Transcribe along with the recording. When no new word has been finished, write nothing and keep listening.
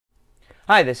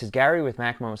Hi, this is Gary with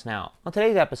MacMost Now. On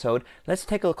today's episode, let's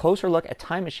take a closer look at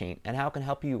Time Machine and how it can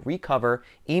help you recover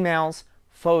emails,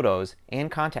 photos,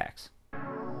 and contacts.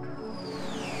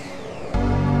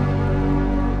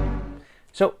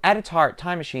 So at its heart,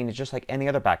 Time Machine is just like any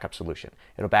other backup solution.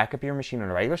 It'll back up your machine on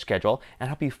a regular schedule and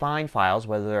help you find files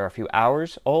whether they're a few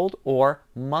hours old or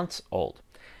months old.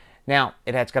 Now,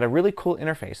 it's got a really cool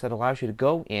interface that allows you to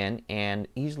go in and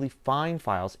easily find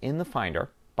files in the Finder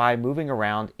by moving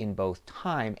around in both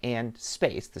time and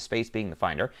space, the space being the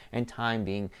Finder and time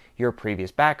being your previous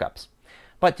backups.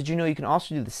 But did you know you can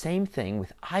also do the same thing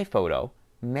with iPhoto,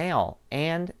 Mail,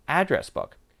 and Address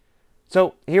Book?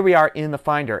 So here we are in the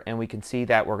Finder, and we can see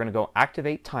that we're going to go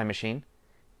activate Time Machine,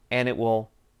 and it will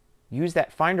use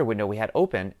that Finder window we had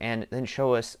open and then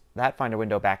show us that Finder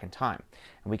window back in time.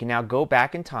 And we can now go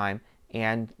back in time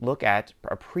and look at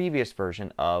a previous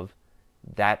version of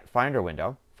that Finder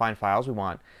window, find files we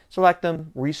want, select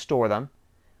them, restore them,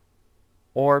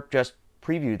 or just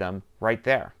preview them right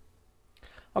there.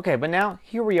 Okay, but now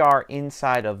here we are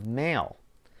inside of Mail.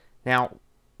 Now,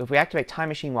 if we activate Time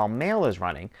Machine while Mail is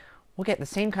running, we'll get the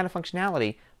same kind of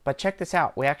functionality, but check this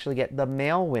out. We actually get the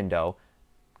Mail window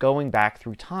going back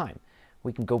through time.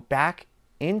 We can go back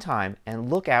in time and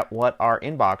look at what our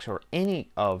inbox or any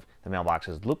of the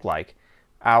mailboxes looked like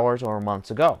hours or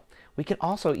months ago. We can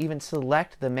also even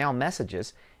select the mail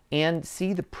messages and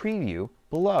see the preview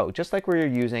below, just like where you're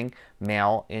using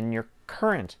Mail in your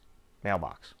current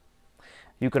mailbox.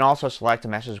 You can also select a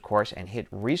message, of course, and hit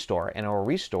restore, and it will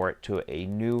restore it to a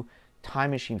new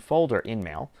Time Machine folder in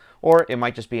Mail, or it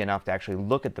might just be enough to actually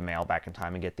look at the mail back in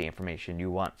time and get the information you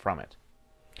want from it.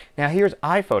 Now here's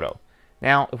iPhoto.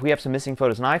 Now if we have some missing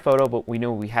photos in iPhoto, but we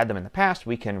know we had them in the past,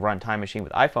 we can run Time Machine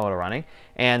with iPhoto running,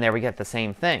 and there we get the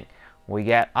same thing. We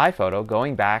get iPhoto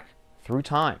going back through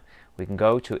time. We can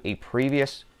go to a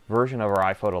previous version of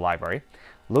our iPhoto library,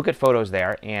 look at photos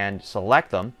there, and select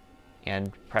them,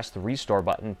 and press the restore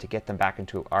button to get them back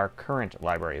into our current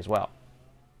library as well.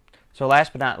 So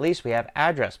last but not least, we have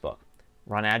Address Book.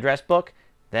 Run Address Book,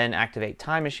 then activate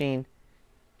Time Machine,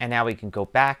 and now we can go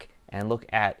back and look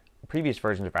at previous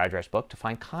versions of our Address Book to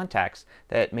find contacts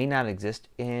that may not exist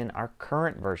in our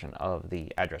current version of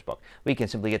the Address Book. We can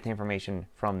simply get the information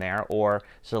from there or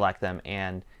select them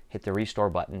and hit the restore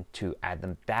button to add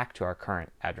them back to our current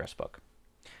Address Book.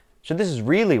 So this is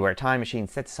really where Time Machine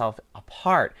sets itself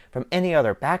apart from any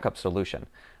other backup solution.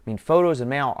 I mean, photos and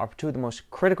mail are two of the most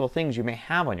critical things you may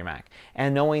have on your Mac,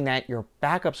 and knowing that your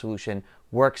backup solution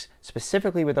works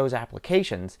specifically with those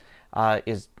applications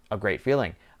is a great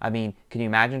feeling. I mean, can you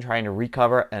imagine trying to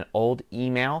recover an old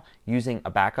email using a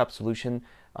backup solution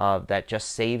that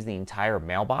just saves the entire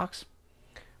mailbox?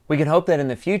 We can hope that in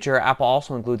the future, Apple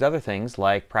also includes other things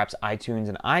like perhaps iTunes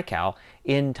and iCal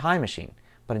in Time Machine.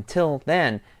 But until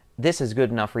then, this is good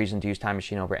enough reason to use Time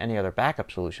Machine over any other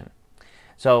backup solution.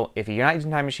 So if you're not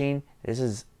using Time Machine, this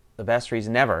is the best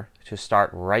reason ever to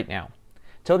start right now.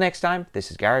 Till next time,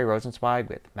 this is Gary Rosenzweig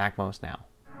with MacMost Now.